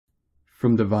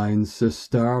From Divine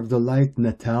Sister of the Light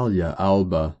Natalia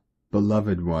Alba,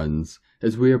 beloved ones,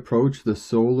 as we approach the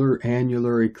solar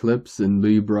annular eclipse in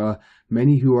Libra,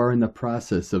 many who are in the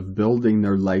process of building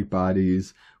their light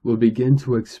bodies will begin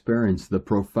to experience the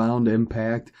profound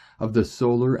impact of the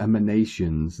solar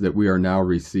emanations that we are now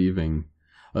receiving.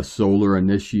 A solar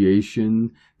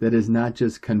initiation that is not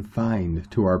just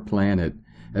confined to our planet,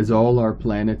 as all our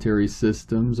planetary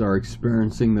systems are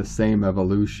experiencing the same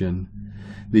evolution.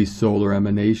 These solar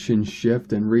emanations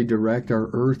shift and redirect our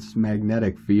Earth's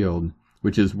magnetic field,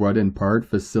 which is what in part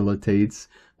facilitates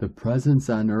the presence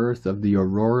on Earth of the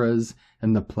auroras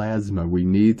and the plasma we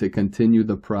need to continue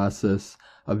the process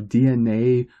of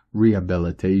DNA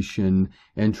rehabilitation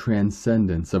and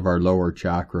transcendence of our lower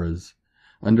chakras.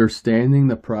 Understanding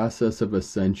the process of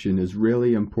ascension is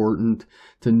really important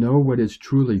to know what is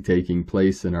truly taking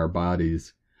place in our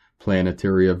bodies.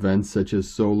 Planetary events such as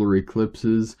solar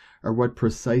eclipses are what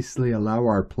precisely allow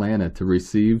our planet to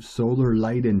receive solar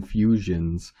light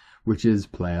infusions, which is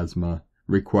plasma,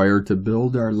 required to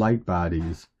build our light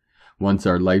bodies. Once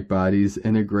our light bodies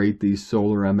integrate these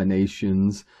solar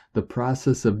emanations, the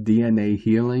process of DNA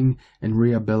healing and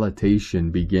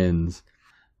rehabilitation begins.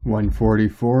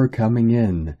 144 coming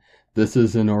in. This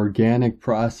is an organic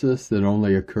process that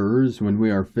only occurs when we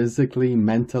are physically,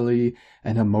 mentally,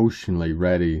 and emotionally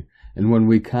ready, and when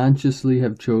we consciously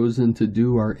have chosen to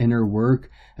do our inner work,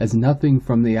 as nothing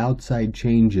from the outside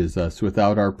changes us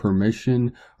without our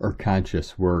permission or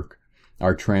conscious work.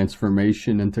 Our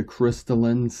transformation into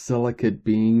crystalline, silicate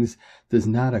beings does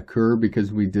not occur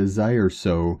because we desire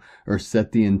so or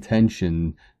set the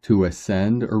intention to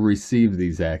ascend or receive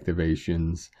these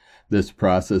activations. This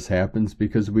process happens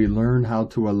because we learn how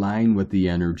to align with the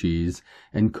energies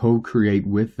and co-create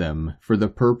with them for the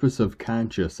purpose of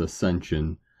conscious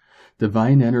ascension.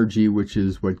 Divine energy, which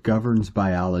is what governs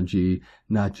biology,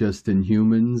 not just in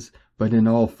humans, but in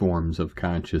all forms of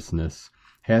consciousness,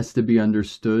 has to be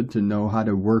understood to know how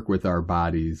to work with our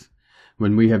bodies.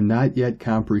 When we have not yet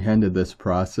comprehended this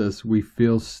process, we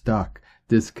feel stuck,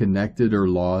 disconnected, or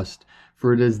lost,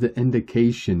 for it is the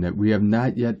indication that we have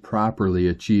not yet properly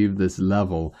achieved this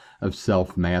level of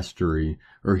self-mastery,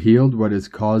 or healed what is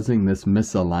causing this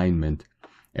misalignment.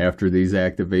 After these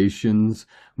activations,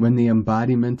 when the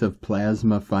embodiment of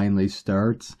plasma finally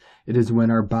starts, it is when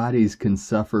our bodies can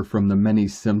suffer from the many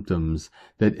symptoms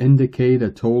that indicate a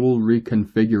total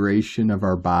reconfiguration of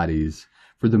our bodies.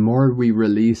 For the more we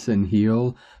release and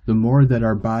heal, the more that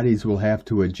our bodies will have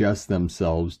to adjust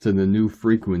themselves to the new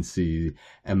frequency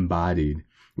embodied,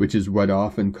 which is what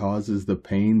often causes the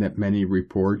pain that many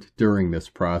report during this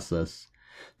process.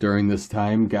 During this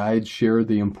time, guides share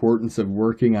the importance of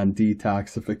working on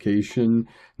detoxification,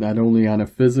 not only on a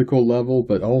physical level,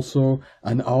 but also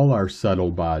on all our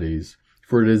subtle bodies,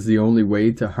 for it is the only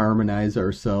way to harmonize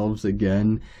ourselves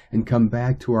again and come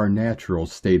back to our natural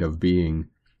state of being.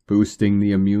 Boosting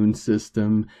the immune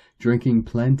system, drinking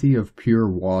plenty of pure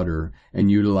water, and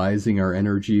utilizing our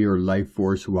energy or life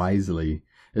force wisely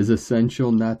is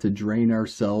essential not to drain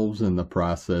ourselves in the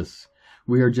process.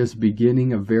 We are just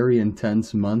beginning a very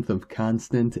intense month of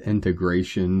constant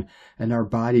integration, and our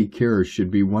body care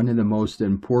should be one of the most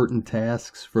important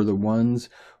tasks for the ones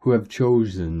who have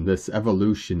chosen this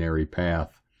evolutionary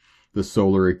path. The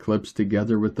solar eclipse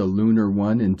together with the lunar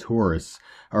one in Taurus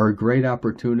are a great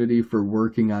opportunity for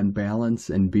working on balance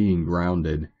and being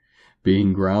grounded.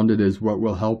 Being grounded is what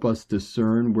will help us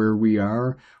discern where we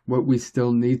are, what we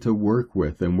still need to work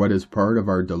with, and what is part of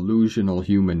our delusional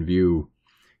human view.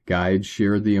 Guides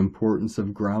share the importance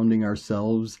of grounding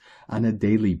ourselves on a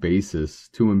daily basis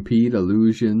to impede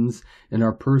illusions in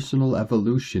our personal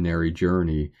evolutionary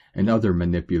journey and other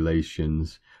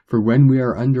manipulations. For when we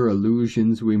are under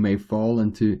illusions, we may fall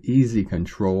into easy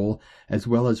control as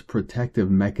well as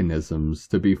protective mechanisms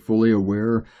to be fully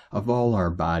aware of all our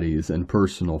bodies and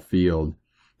personal field.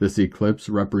 This eclipse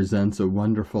represents a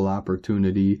wonderful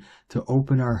opportunity to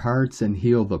open our hearts and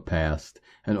heal the past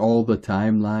and all the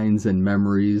timelines and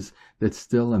memories that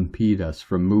still impede us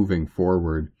from moving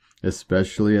forward,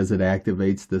 especially as it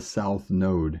activates the South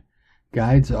Node.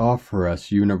 Guides offer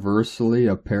us universally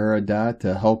a paradot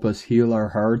to help us heal our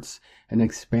hearts and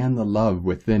expand the love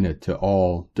within it to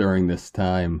all during this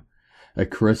time. A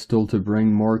crystal to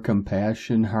bring more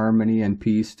compassion, harmony, and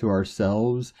peace to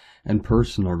ourselves and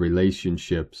personal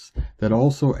relationships that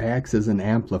also acts as an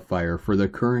amplifier for the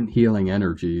current healing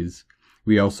energies.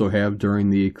 We also have during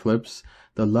the eclipse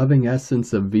the loving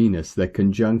essence of Venus that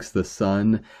conjuncts the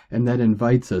Sun and that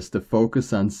invites us to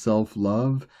focus on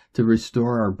self-love, to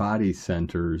restore our body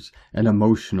centers and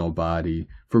emotional body.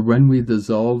 For when we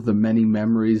dissolve the many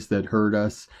memories that hurt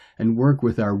us and work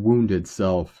with our wounded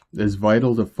self, it is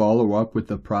vital to follow up with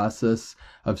the process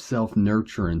of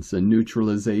self-nurturance and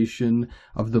neutralization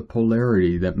of the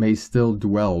polarity that may still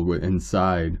dwell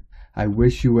inside. I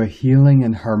wish you a healing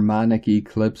and harmonic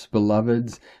eclipse,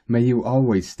 beloveds. May you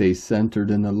always stay centered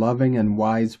in the loving and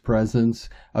wise presence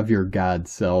of your God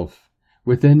self.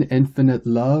 Within infinite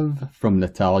love, from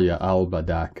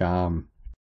NataliaAlba.com.